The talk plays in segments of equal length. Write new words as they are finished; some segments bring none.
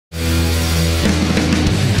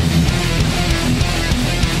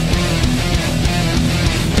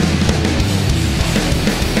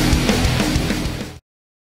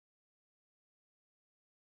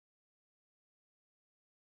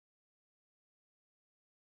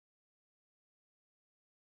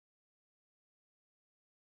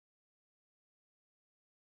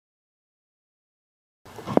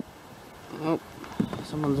Oh,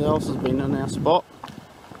 someone else has been in our spot,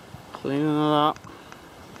 cleaning it up.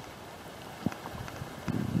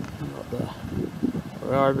 Got the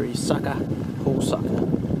rotary sucker, pull sucker.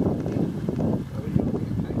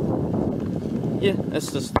 Yeah,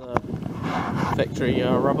 that's just the factory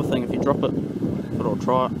rubber thing. If you drop it, but I'll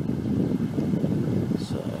try it.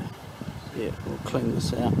 So yeah, we'll clean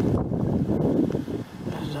this out. It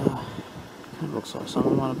kind of looks like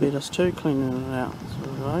someone might have beat us too, cleaning it out. So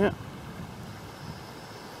we like it.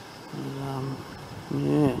 And,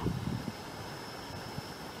 yeah.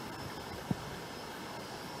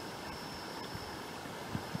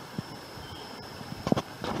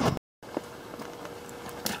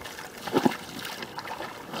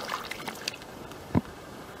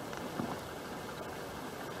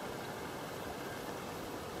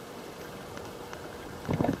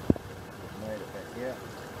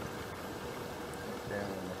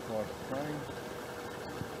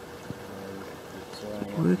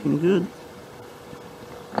 Working good.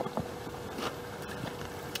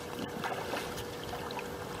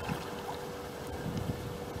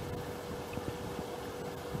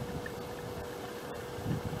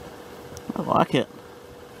 I like it.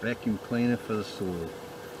 Vacuum cleaner for the soil.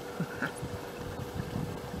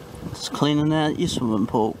 It's cleaning out your swimming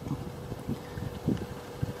pool.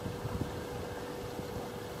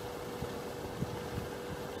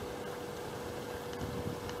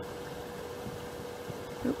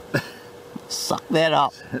 Suck that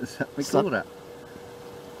up. Suck me caught up.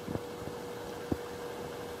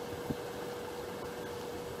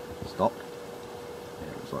 Stop. Yeah,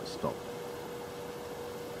 it looks like stop.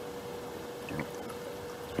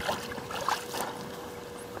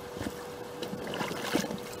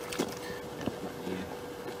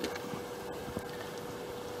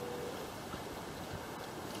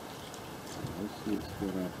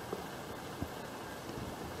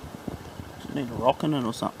 Need a rock in it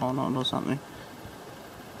or something on it or something.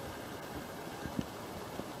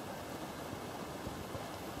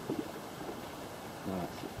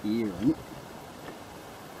 That's the ear, isn't it?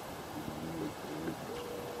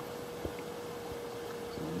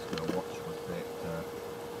 So I'm just going to watch with that.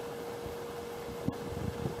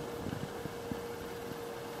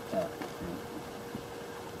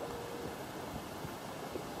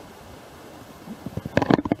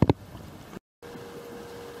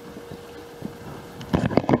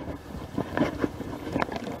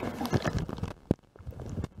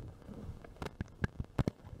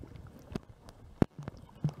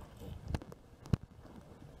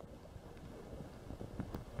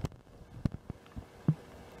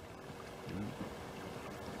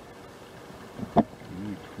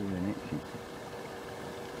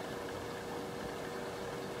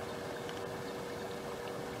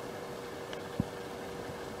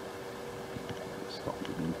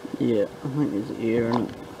 Yeah, I think there's air in it.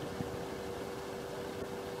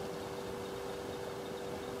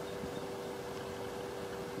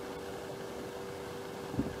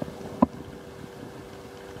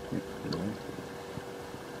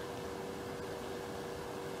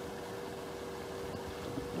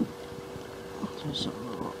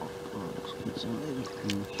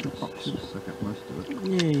 Suck up most of it.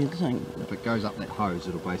 Yeah, you'd think. If it goes up that hose,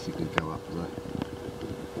 it'll basically go up the.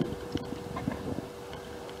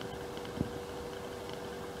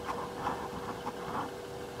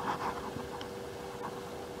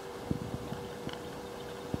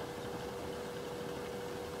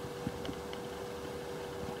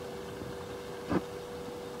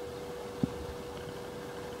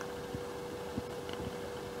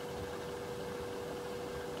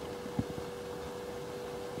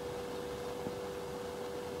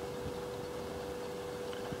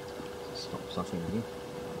 Stop sucking again.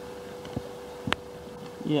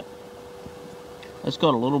 Yep. It's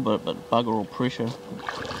got a little bit, but bugger all pressure.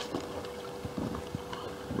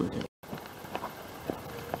 Working.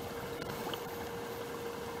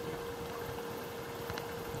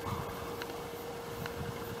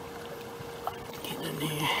 Get in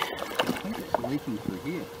here. I think it's leaking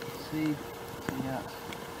through here. See how it's,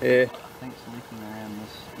 Yeah. I think it's leaking around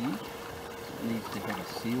this edge. It needs to have a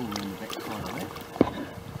seal on the back side of that.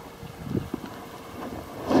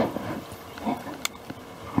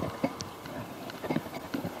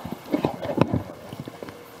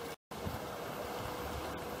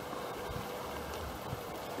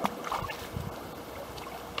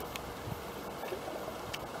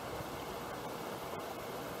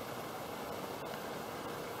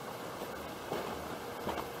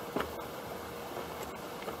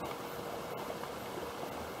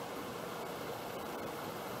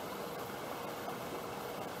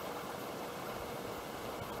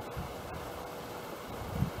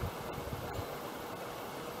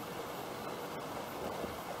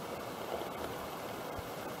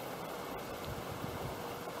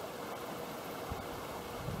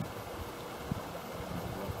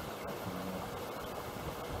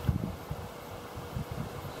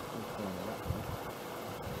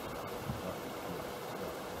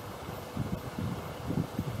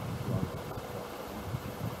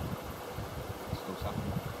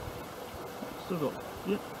 Still got,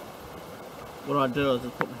 yep. What I do is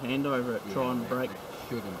just put my hand over it, try and break.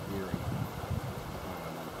 Should in theory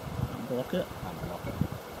Block it. unblock it.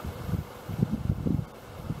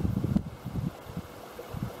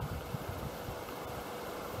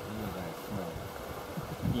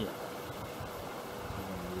 Yeah.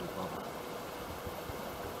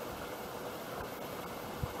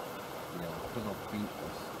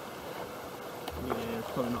 Yeah,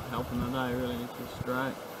 it's probably not helping today, really, it's just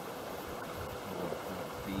straight.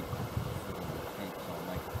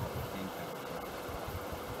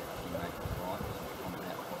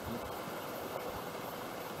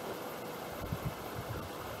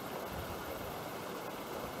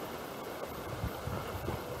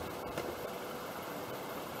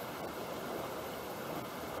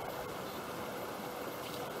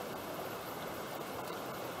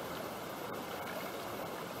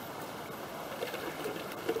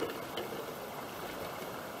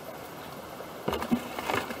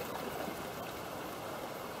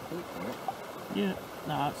 Yeah,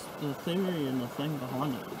 no, it's the theory and the thing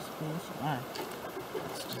behind it is awesome, eh?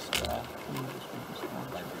 It's just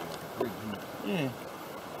yeah.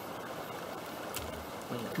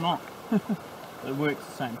 But it's not. It works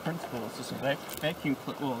the same principle, it's just a vacuum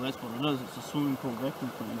cleaner. Well, that's what it is, it's a swimming pool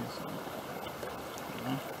vacuum cleaner, so, you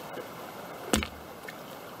know.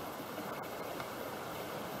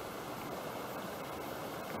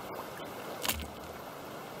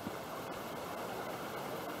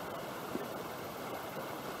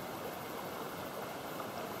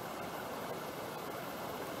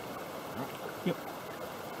 Yep.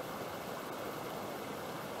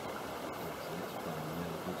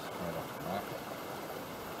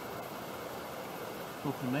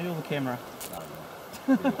 Talking to me or the camera?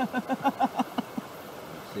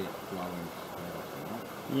 See it flowing straight off the right.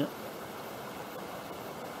 Yep.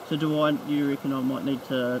 So do you reckon I might need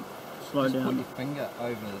to slow Just down? put your finger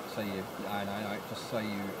over it so you, no, just so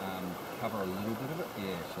you cover a little bit of it,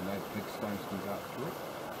 yeah, so no big stones can go up through it.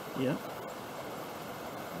 Yeah.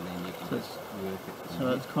 And then you can So just work it from So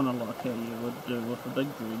there. it's kind of like how you would do with a big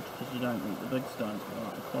dredge, because you don't want the big stones go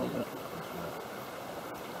up the top of it. That's right.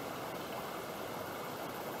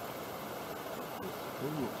 It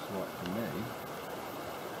still looks like to me.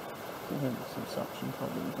 Still having some suction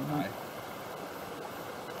problems, I No. think.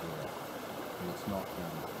 Yeah. But it's not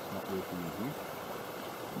working in here.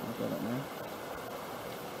 I've got it now.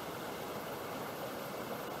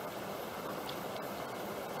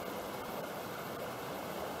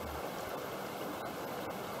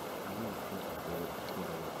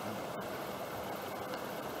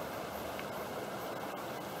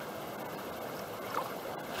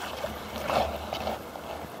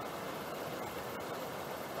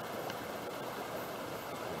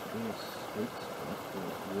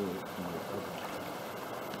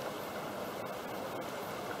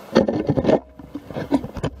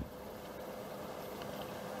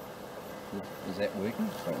 Is that working? I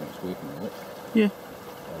don't think it's working, is it? Yeah.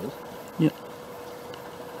 Oh, it is? Yep.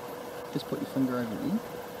 Just put your finger over it in.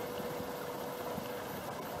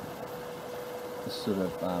 Just sort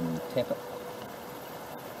of tap it.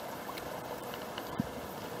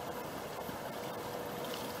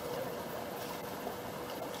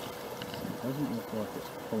 It doesn't look like it's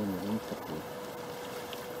pulling it in properly.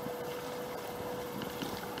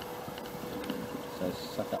 So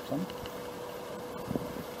suck up some.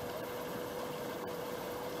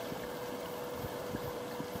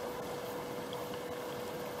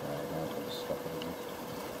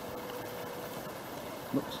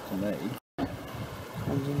 Looks to me.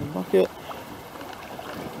 Comes in the bucket.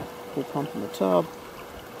 Full pump in the tub.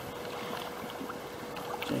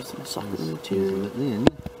 Jason sucking the material. It then.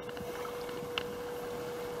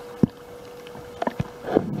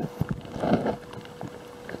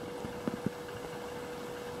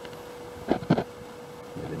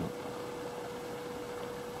 Maybe not.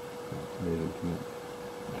 Moving, come on.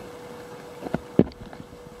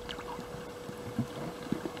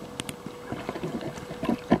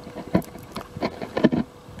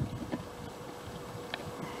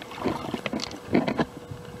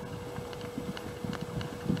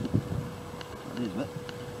 There's a bit.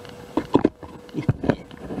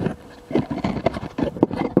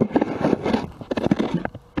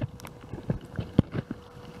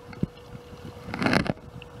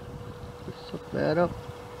 Suck that up.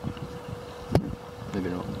 Maybe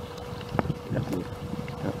not. Definitely.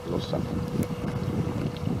 Yep, lost something.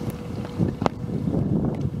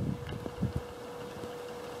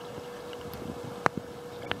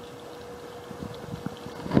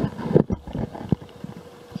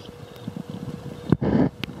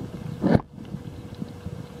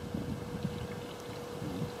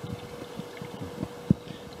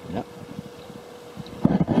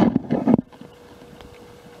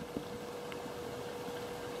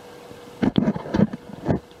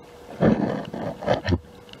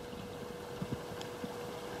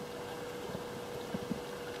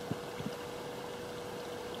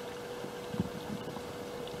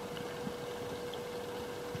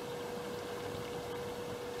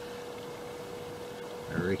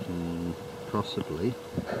 I reckon possibly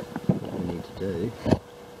what we need to do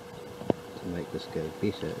to make this go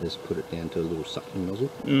better is put it down to a little suction nozzle.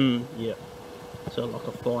 Yeah. So like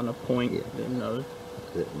a finer point, Yeah. then no.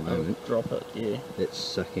 At the moment, Drop it, yeah. it's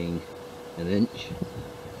sucking an inch,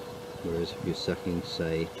 whereas if you're sucking,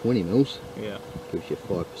 say, 20 mils, Yeah. gives you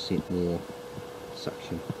 5% more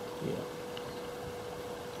suction.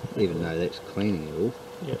 Yeah. Even though that's cleaning it all.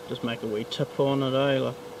 Yeah, just make a wee tip on it, eh?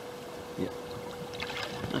 Like, Yeah.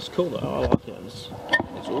 that's cool though, I like it. It's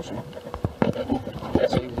awesome. It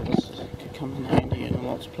seems that this could come in handy in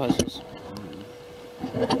lots of places.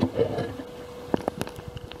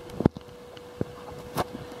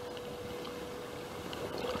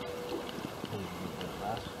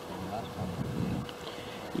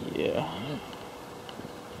 Yeah.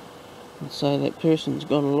 And so that person's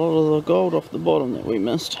got a lot of the gold off the bottom that we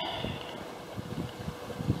missed.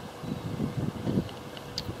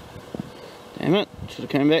 Damn it, should have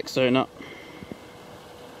came back sooner.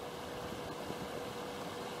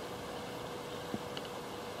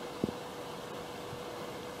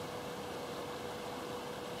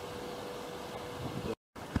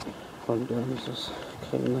 What I'm doing is just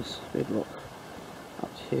clean this bedrock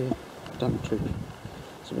up here. Done the trick.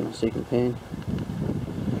 It's been my second pan.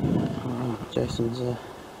 Jason's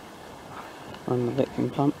on the vacuum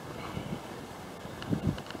pump,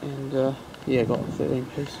 and yeah, got 13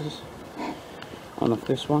 pieces on the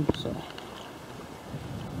first one, so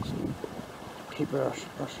just keep brushing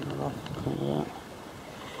it off, clean it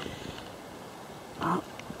out.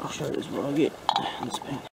 I'll show you what I get in this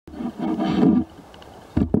pan.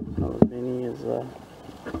 Not as many as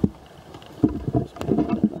this pan,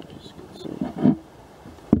 I don't know if you can see.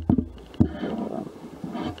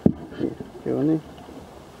 Go in there.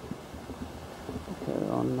 Okay,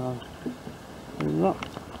 on up.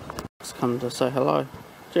 Just come to say hello.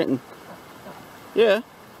 Chatting. Yeah.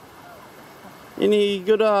 Any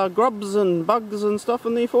good grubs and bugs and stuff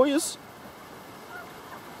in there for yous?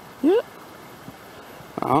 Yeah.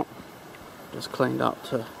 Oh, just cleaned up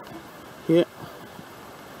to here.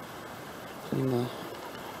 Clean the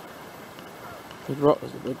bedrock.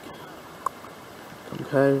 There's a big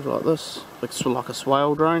concave like this. Looks sort of like a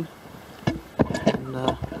swale drain. And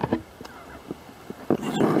there's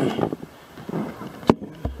only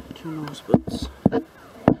two nice bits.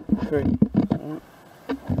 Three. Alright.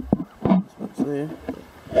 Nice bits there.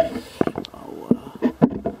 I'll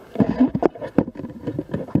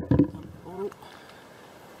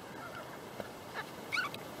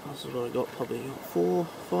this is what I got, probably 4 or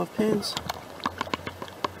 5 pans.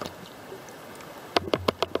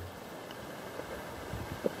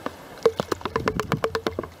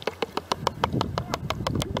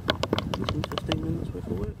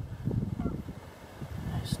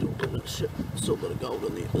 Still a bit of gold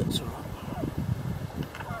in there, but that's alright.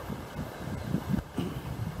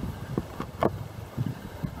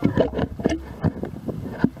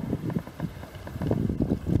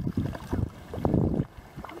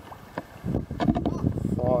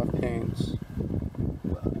 £5.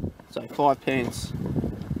 So 5 pence.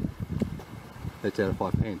 That's out of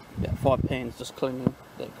 5 pans. About 5 pence just cleaning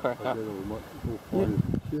that crack up. Yeah.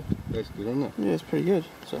 That's good, isn't it? Yeah, it's pretty good.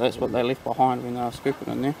 So that's what they left behind when they were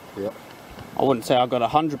scooping in there. Yeah. I wouldn't say I got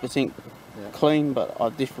 100% clean, but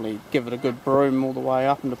I'd definitely give it a good broom all the way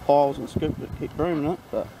up into piles and scoop it, keep brooming it.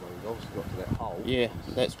 But well, you've obviously got to that hole. yeah,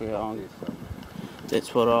 that's where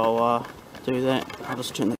that's what I'll do that. I'll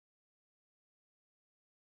just turn the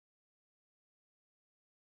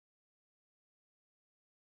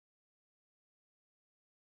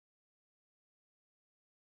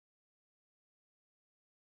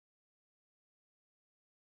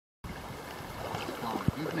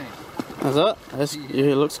Good man. That's it. That's, yeah,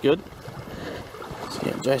 it looks good. Let's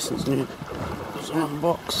get Jason's new design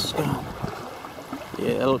box going.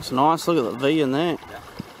 Yeah, that looks nice. Look at the V in that.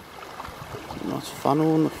 Nice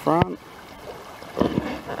funnel in the front.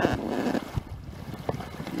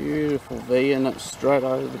 Beautiful V in it, straight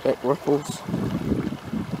over the back ripples.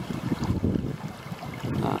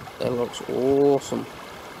 That looks awesome.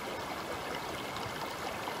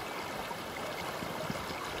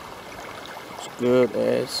 It's good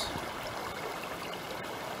as.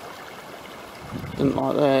 Didn't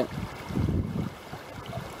like that.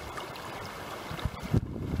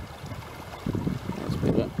 That's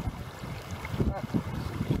better.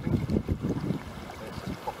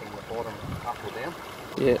 That's popping the bottom up or down.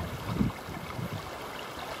 Yeah.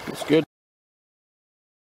 That's good.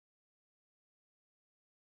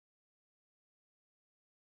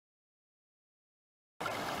 So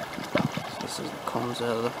this is the cons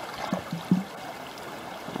out of the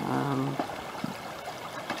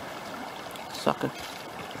sucker.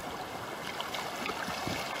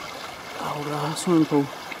 old swimming pool.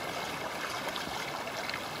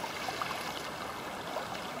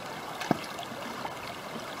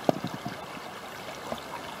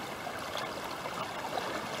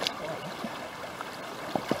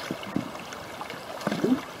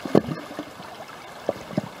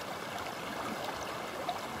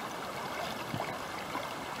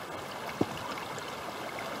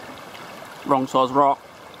 Wrong size rock.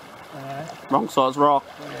 Wrong size rock.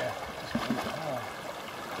 Yeah.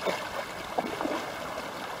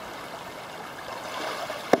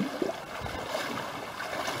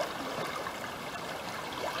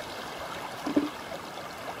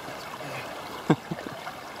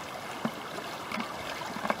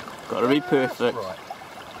 Gotta be perfect. Right.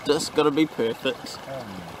 Just gotta be perfect.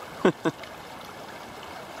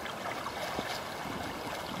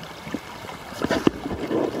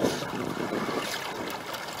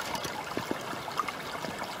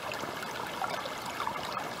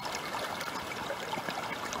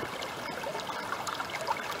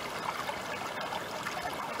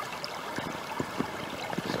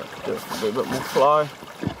 Do it to be a bit more flow.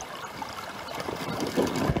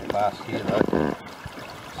 Fast here though.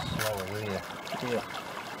 Slower there. Yeah.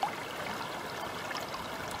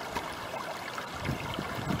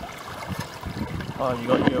 Oh, you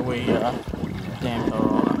got your wee damper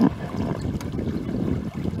on it.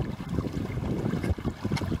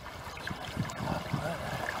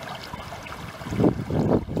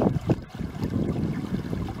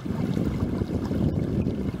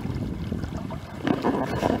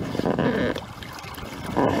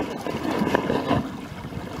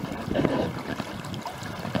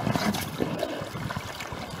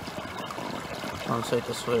 Trying to see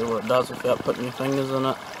to see what it does without putting your fingers in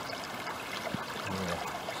it.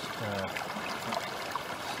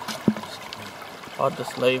 I'd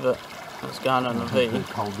just leave it. It's going in the V.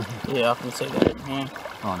 Yeah, I can see that in here.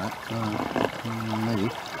 Oh no. Maybe.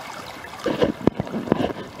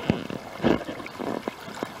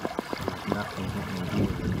 Nothing happening here really.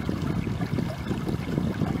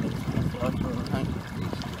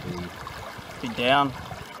 Needs to Be down.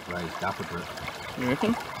 be raised up a bit. You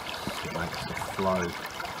reckon? It makes the flow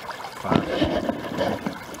faster.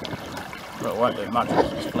 But it won't do much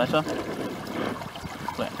because it's flatter.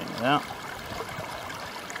 Flattening it out.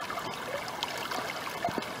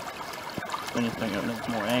 Then you think it needs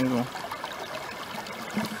more angle.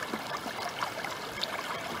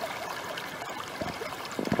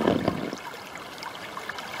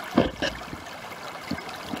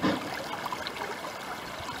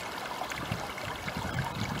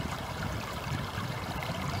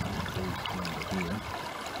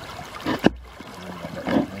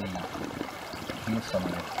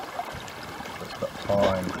 Somewhere that's got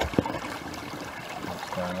time that's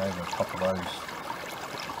going over top of those.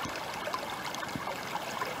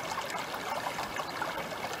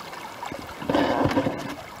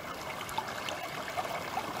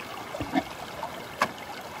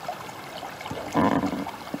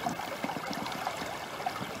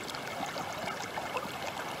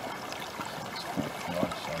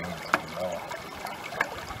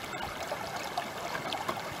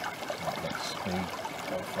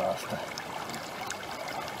 Go faster.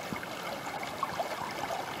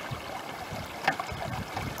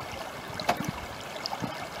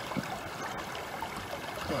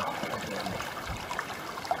 So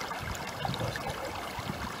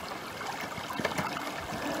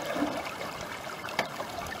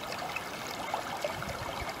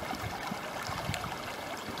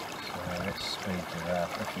let's speed it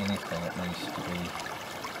up. If anything, it needs to be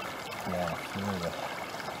down further.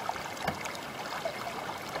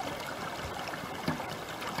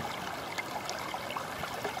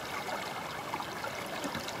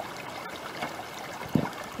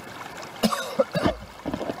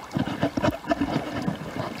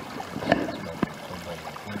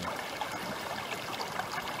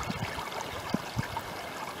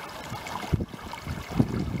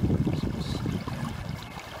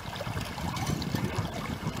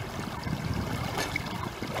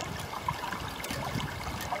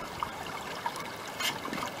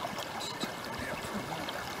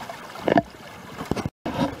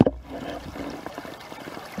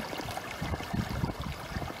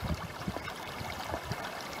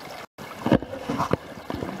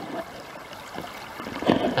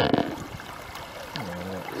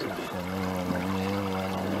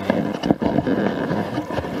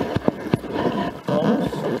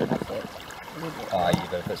 Ah, yeah,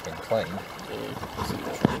 but if it's been cleaned,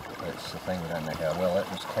 that's the thing, we don't know how well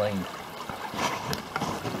it was cleaned.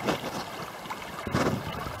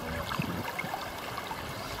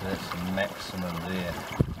 So that's the maximum there.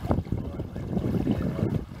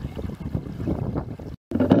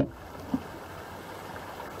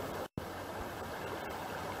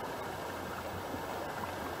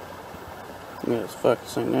 it's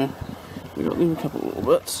focusing now. We've got them a couple of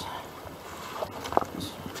little bits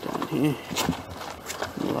down here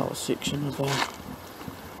in the lower section of our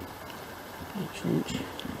trench.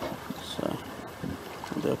 So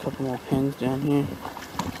we'll do a couple more pins down here.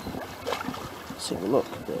 Let's have a look.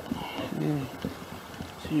 But yeah,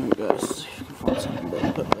 so here we go. See if we can find something a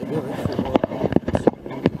bit bigger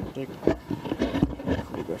before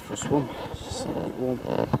we go for a swim. It's just so warm.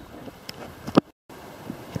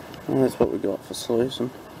 And that's what we got for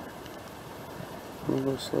sluicing. A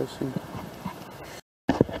little sluicing.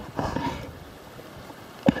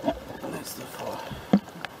 And that's the fire.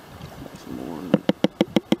 Some more in it.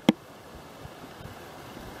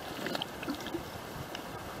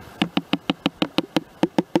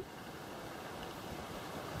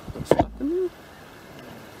 Got stuck in there.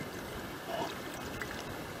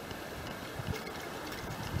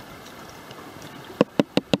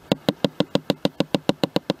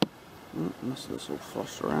 Unless this will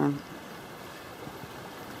flush around.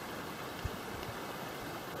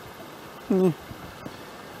 Yeah.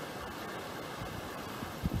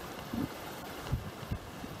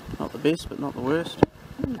 Not the best, but not the worst.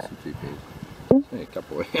 It's not too bad. It's only a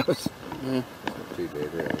couple of hours. Yeah. It's not too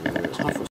bad, really. Time for